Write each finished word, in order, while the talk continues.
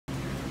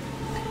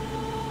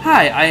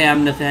Hi, I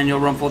am Nathaniel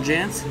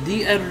Rumpeljans,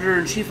 the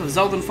editor-in-chief of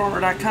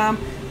ZeldaInformer.com,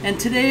 and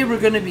today we're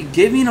going to be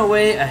giving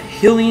away a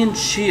Hylian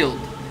shield.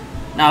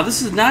 Now,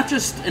 this is not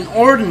just an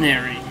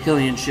ordinary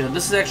Hylian shield,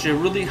 this is actually a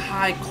really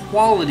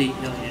high-quality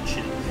Hylian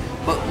shield,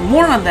 but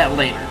more on that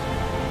later.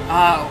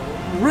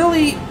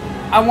 Really,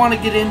 I want to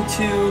get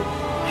into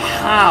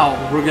how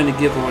we're going to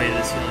give away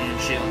this Hylian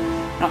shield.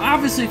 Now,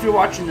 obviously, if you're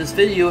watching this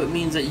video, it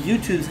means that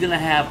YouTube's going to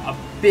have a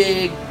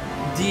big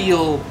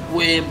deal,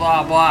 way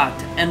blah blah,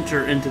 to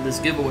enter into this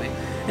giveaway.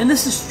 And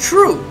this is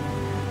true.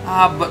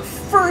 But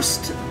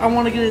first, I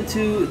want to get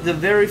into the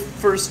very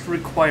first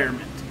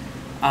requirement.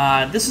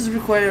 This is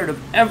required of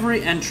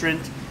every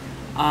entrant,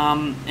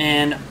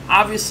 and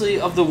obviously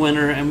of the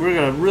winner, and we're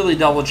going to really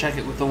double check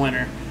it with the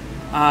winner.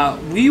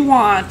 We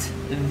want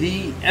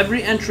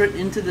every entrant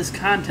into this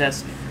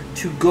contest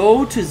to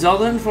go to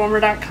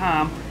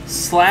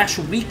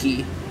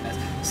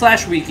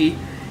ZeldaInformer.com/wiki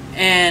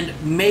and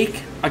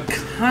make a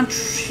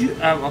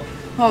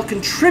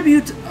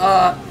contribute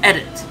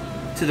edit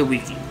to the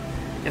wiki,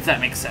 if that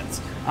makes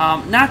sense.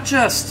 Not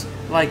just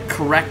like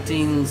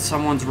correcting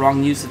someone's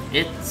wrong use of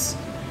its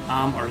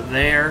or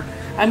their.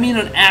 I mean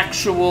an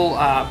actual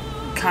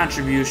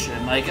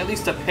contribution, like at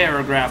least a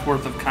paragraph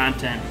worth of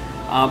content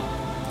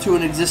to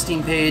an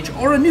existing page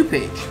or a new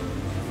page.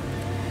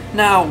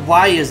 Now,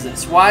 why is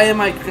this? Why am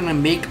I going to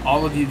make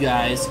all of you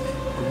guys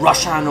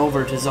rush on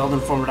over to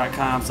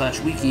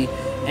ZeldaInformer.com/wiki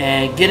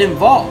and get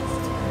involved?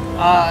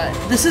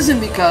 This isn't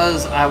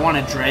because I want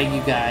to drag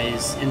you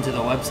guys into the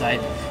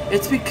website.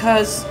 It's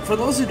because, for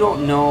those who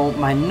don't know,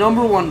 my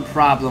 #1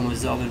 problem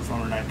with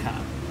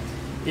ZeldaInformer.com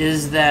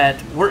is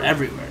that we're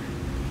everywhere.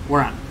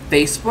 We're on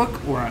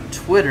Facebook, we're on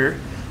Twitter,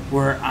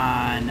 we're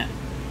on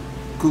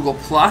Google+,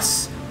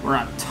 we're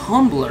on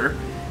Tumblr,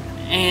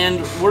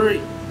 and we're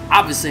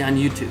obviously on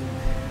YouTube.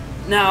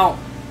 Now,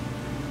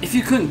 if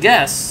you couldn't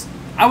guess,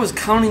 I was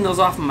counting those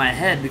off in my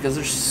head because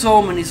there's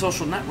so many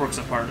social networks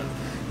a part of.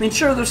 I mean,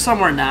 sure, there's some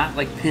we're not,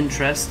 like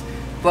Pinterest,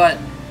 but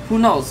who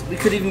knows? We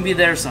could even be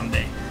there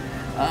someday.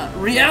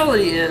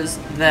 Reality is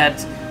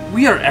that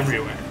we are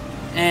everywhere,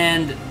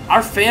 and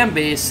our fan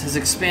base has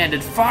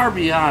expanded far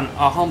beyond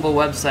a humble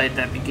website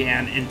that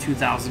began in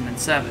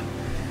 2007.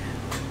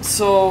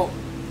 So,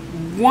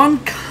 one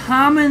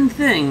common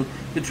thing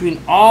between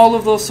all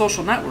of those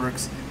social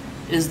networks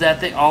is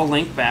that they all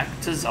link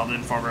back to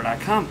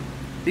ZeldaInformer.com.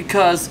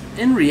 Because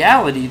in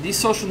reality, these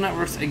social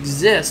networks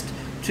exist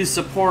to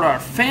support our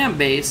fan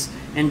base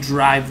and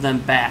drive them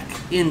back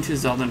into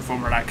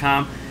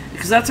ZeldaInformer.com,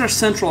 because that's our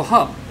central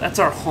hub. That's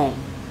our home.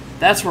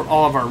 That's where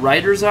all of our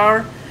writers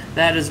are.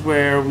 That is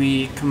where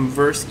we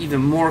converse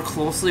even more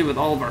closely with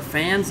all of our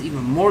fans,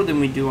 even more than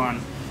we do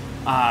on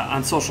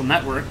social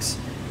networks.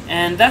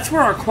 And that's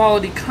where our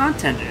quality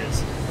content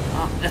is.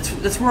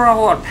 That's where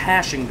all our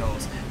passion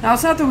goes. Now,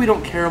 it's not that we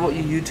don't care about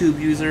you YouTube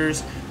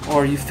users,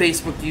 or you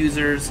Facebook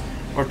users,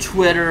 or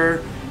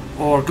Twitter,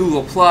 or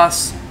Google+,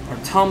 or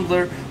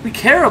Tumblr. We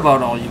care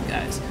about all you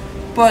guys.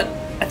 But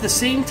at the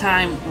same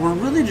time, we're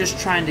really just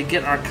trying to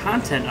get our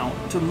content out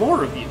to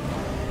more of you.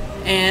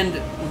 And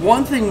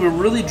one thing we're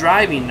really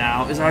driving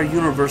now is our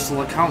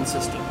universal account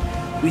system.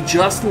 We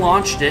just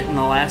launched it in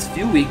the last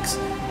few weeks,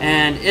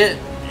 and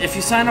if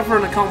you sign up for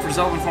an account for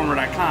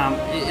ZeldaInformer.com,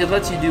 it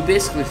lets you do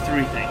basically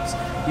 3 things.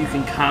 You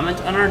can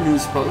comment on our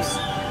news posts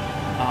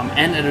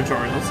and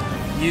editorials.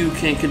 You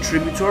can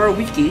contribute to our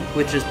wiki,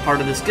 which is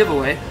part of this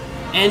giveaway,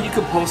 and you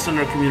can post on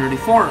our community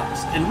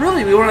forums. And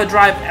really, we want to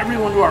drive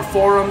everyone to our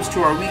forums,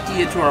 to our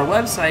wiki, and to our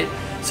website,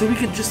 so we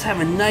can just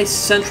have a nice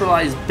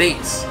centralized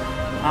base.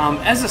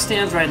 As it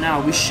stands right now,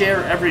 we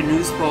share every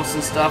news post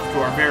and stuff to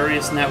our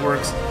various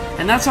networks,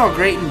 and that's all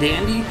great and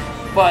dandy,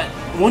 but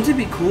wouldn't it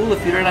be cool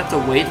if you didn't have to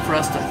wait for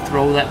us to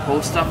throw that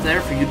post up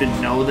there for you to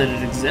know that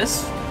it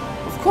exists?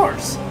 Of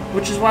course.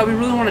 Which is why we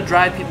really want to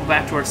drive people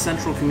back to our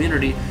central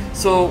community,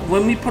 so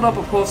when we put up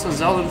a post on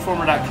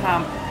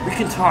ZeldaInformer.com, we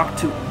can talk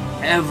to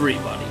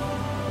everybody.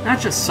 Not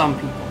just some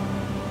people,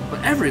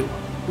 but everyone.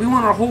 We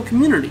want our whole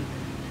community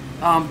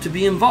to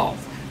be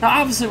involved. Now,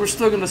 obviously, we're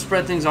still going to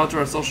spread things out to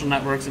our social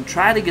networks and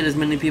try to get as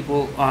many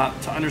people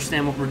to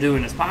understand what we're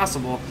doing as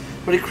possible,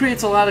 but it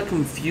creates a lot of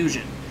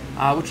confusion,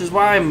 which is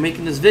why I'm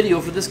making this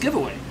video for this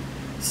giveaway.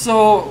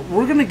 So,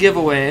 we're going to give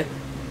away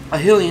a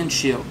Hylian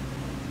shield.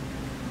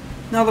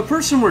 Now, the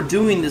person we're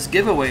doing this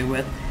giveaway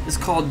with is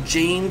called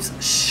James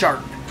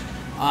Sharp.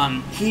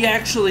 He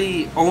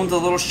actually owns a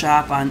little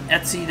shop on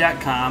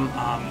Etsy.com.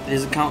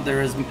 His account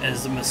there is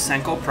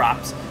Masenko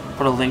Props.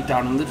 Put a link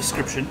down in the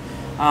description,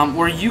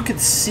 where you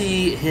could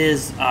see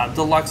his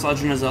Deluxe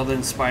Legend of Zelda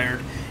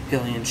inspired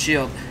Hylian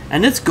shield.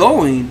 And it's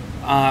going,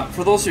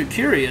 for those who are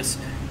curious,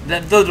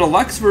 that the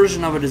deluxe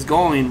version of it is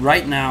going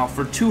right now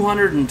for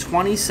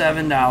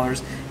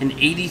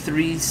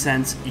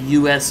 $227.83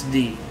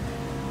 USD.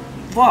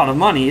 A lot of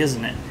money,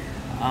 isn't it?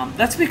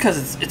 That's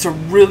because it's a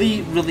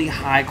really, really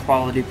high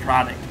quality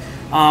product.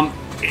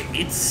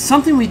 It's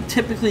something we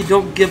typically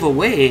don't give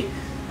away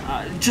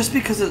just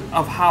because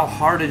of how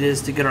hard it is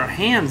to get our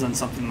hands on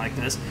something like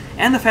this,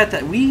 and the fact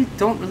that we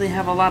don't really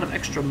have a lot of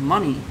extra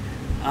money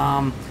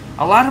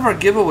A lot of our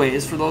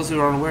giveaways, for those who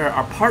aren't aware,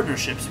 are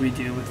partnerships we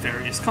do with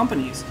various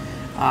companies,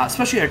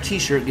 especially our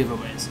t-shirt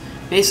giveaways.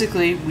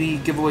 Basically, we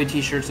give away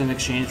t-shirts in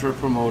exchange for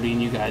promoting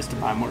you guys to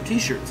buy more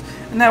t-shirts.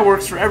 And that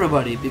works for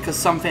everybody, because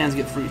some fans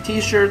get free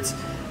t-shirts,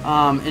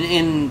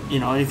 and you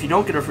know, if you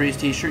don't get a free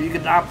t-shirt, you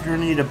get the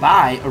opportunity to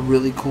buy a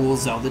really cool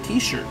Zelda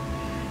t-shirt.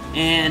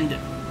 And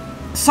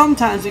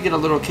sometimes we get a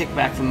little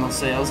kickback from those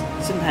sales,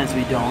 sometimes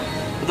we don't.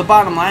 But the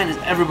bottom line is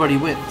everybody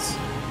wins.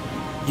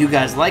 You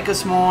guys like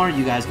us more,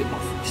 you guys get more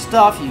free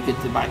stuff, you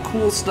get to buy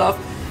cool stuff.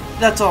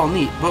 That's all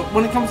neat. But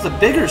when it comes to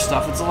bigger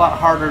stuff, it's a lot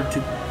harder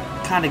to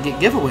kind of get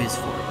giveaways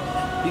for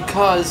it,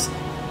 because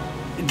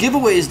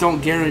giveaways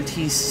don't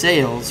guarantee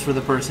sales for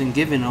the person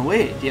giving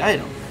away the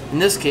item. In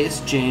this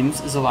case,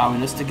 James is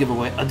allowing us to give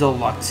away a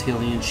deluxe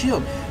Hylian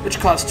shield, which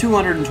costs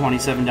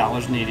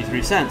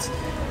 $227.83.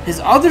 His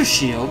other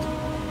shield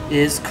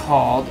is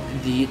called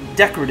the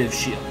decorative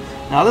shield.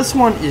 Now this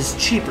one is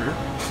cheaper.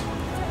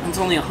 It's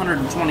only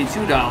 $122,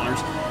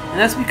 and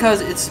that's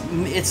because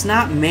it's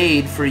not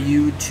made for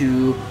you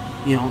to,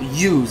 you know,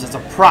 use as a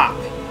prop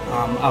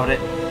out at,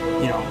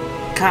 you know,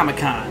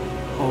 Comic-Con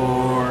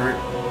or,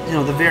 you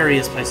know, the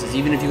various places.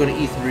 Even if you go to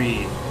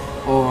E3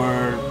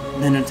 or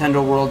the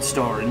Nintendo World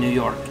Store in New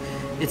York,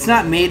 it's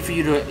not made for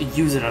you to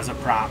use it as a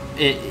prop.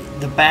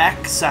 The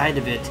back side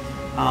of it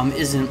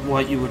isn't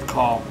what you would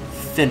call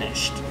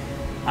finished.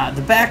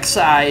 The back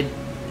side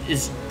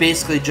is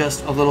basically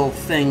just a little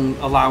thing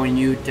allowing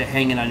you to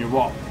hang it on your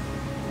wall.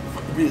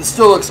 It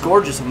still looks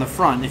gorgeous on the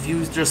front. If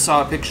you just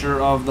saw a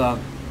picture of the,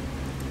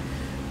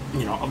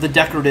 you know, of the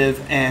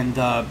decorative and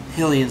the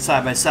Hylian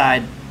side by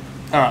side,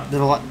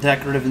 the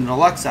decorative and the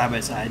deluxe side by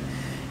side,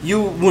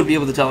 you wouldn't be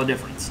able to tell the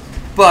difference.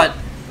 But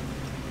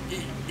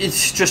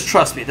it's just,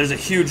 trust me, there's a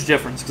huge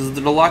difference, because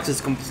the deluxe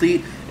is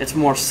complete. It's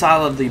more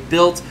solidly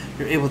built.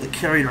 You're able to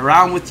carry it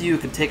around with you.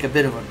 It can take a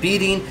bit of a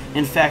beating.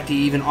 In fact, he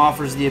even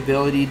offers the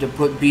ability to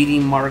put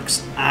beating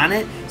marks on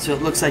it, so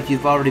it looks like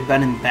you've already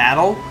been in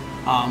battle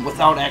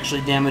without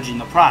actually damaging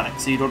the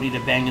product. So you don't need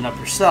to bang it up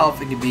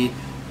yourself. It can be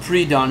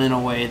pre-done in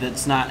a way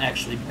that's not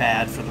actually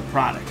bad for the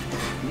product.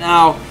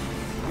 Now,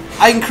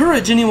 I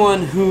encourage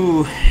anyone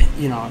who,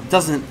 you know,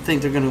 doesn't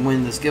think they're going to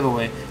win this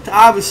giveaway to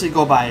obviously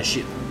go buy a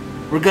shield.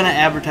 We're going to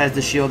advertise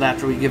the shield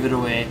after we give it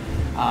away.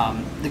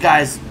 The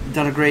guy's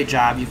done a great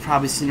job. You've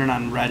probably seen it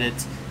on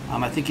Reddit.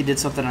 I think he did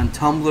something on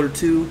Tumblr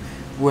too,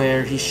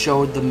 where he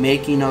showed the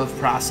making of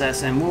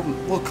process, and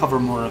we'll cover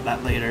more of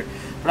that later.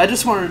 But I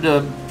just wanted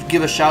to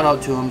give a shout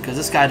out to him, because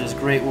this guy does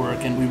great work,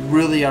 and we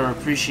really are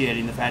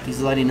appreciating the fact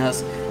he's letting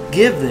us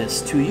give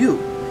this to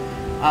you.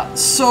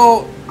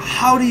 So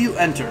how do you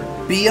enter?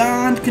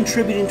 Beyond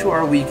contributing to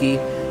our wiki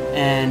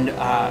and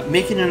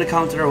making an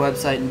account at our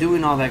website and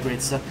doing all that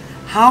great stuff,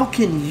 how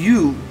can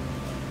you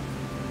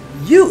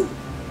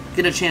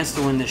get a chance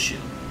to win this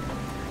shield?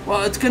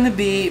 Well, it's going to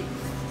be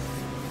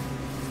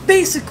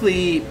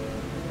basically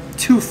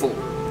twofold.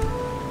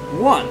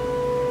 One,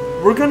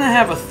 we're going to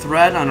have a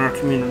thread on our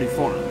community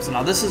forums.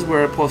 Now, this is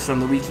where it posts on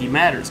the wiki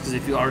matters, because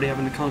if you already have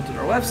an account at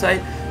our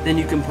website, then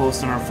you can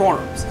post on our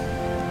forums.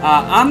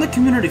 On the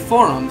community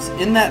forums,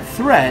 in that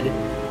thread,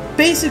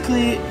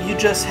 basically you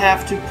just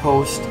have to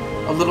post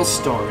a little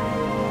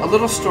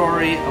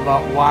story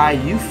about why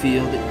you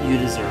feel that you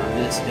deserve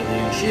this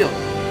Hylian shield.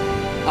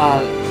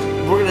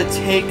 We're going to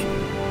take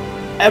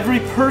every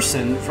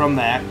person from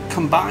that,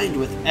 combined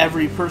with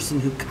every person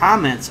who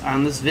comments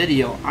on this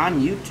video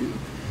on YouTube,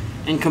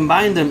 and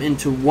combine them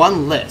into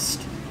one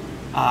list.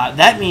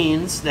 That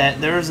means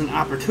that there is an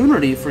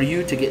opportunity for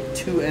you to get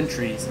 2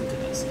 entries into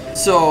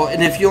this. So,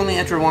 and if you only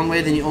enter one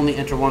way, then you only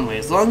enter one way.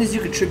 As long as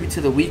you contribute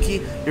to the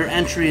wiki, your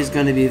entry is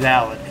going to be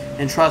valid.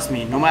 And trust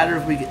me, no matter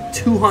if we get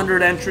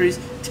 200 entries,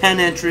 10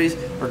 entries,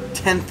 or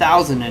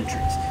 10,000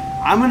 entries,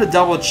 I'm going to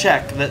double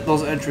check that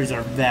those entries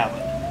are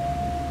valid.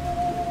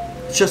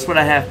 It's just what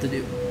I have to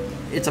do.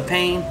 It's a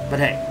pain, but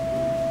hey,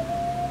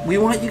 we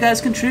want you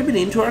guys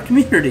contributing to our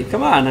community.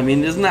 Come on, I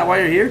mean, isn't that why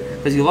you're here?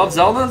 Because you love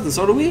Zelda, and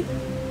so do we?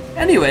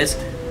 Anyways,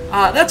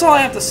 that's all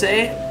I have to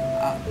say.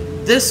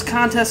 This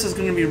contest is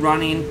going to be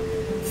running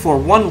for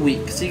 1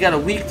 week, so you got a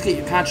week to get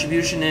your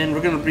contribution in.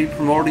 We're going to be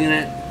promoting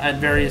it at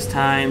various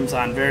times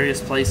on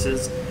various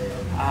places.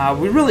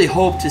 We really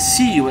hope to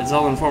see you at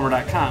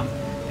ZeldaInformer.com,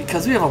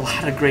 because we have a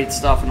lot of great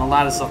stuff and a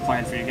lot of stuff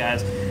planned for you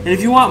guys. And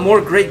if you want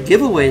more great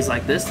giveaways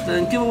like this,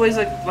 then giveaways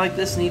like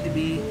this need to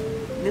be,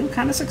 you know,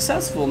 kind of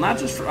successful, not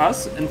just for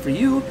us and for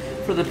you,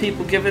 for the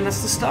people giving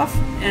us the stuff,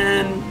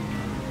 and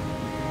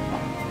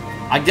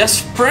I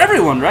guess for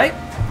everyone, right?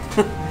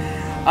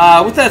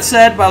 With that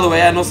said, by the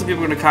way, I know some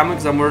people are going to comment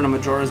because I'm wearing a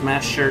Majora's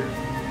Mask shirt.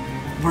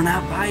 We're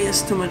not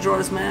biased to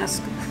Majora's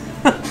Mask.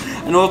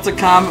 I know it's a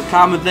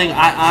common thing.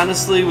 I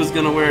honestly was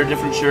going to wear a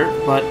different shirt,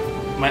 but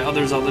my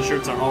other Zelda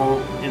shirts are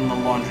all in the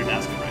laundry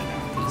basket right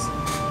now, because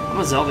I'm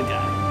a Zelda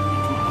guy.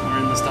 Come on, I'm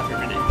wearing this stuff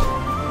every day.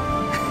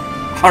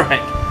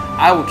 Alright,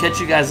 I will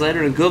catch you guys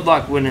later, and good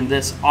luck winning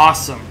this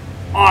awesome,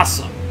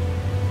 awesome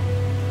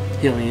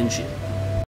Hylian shield.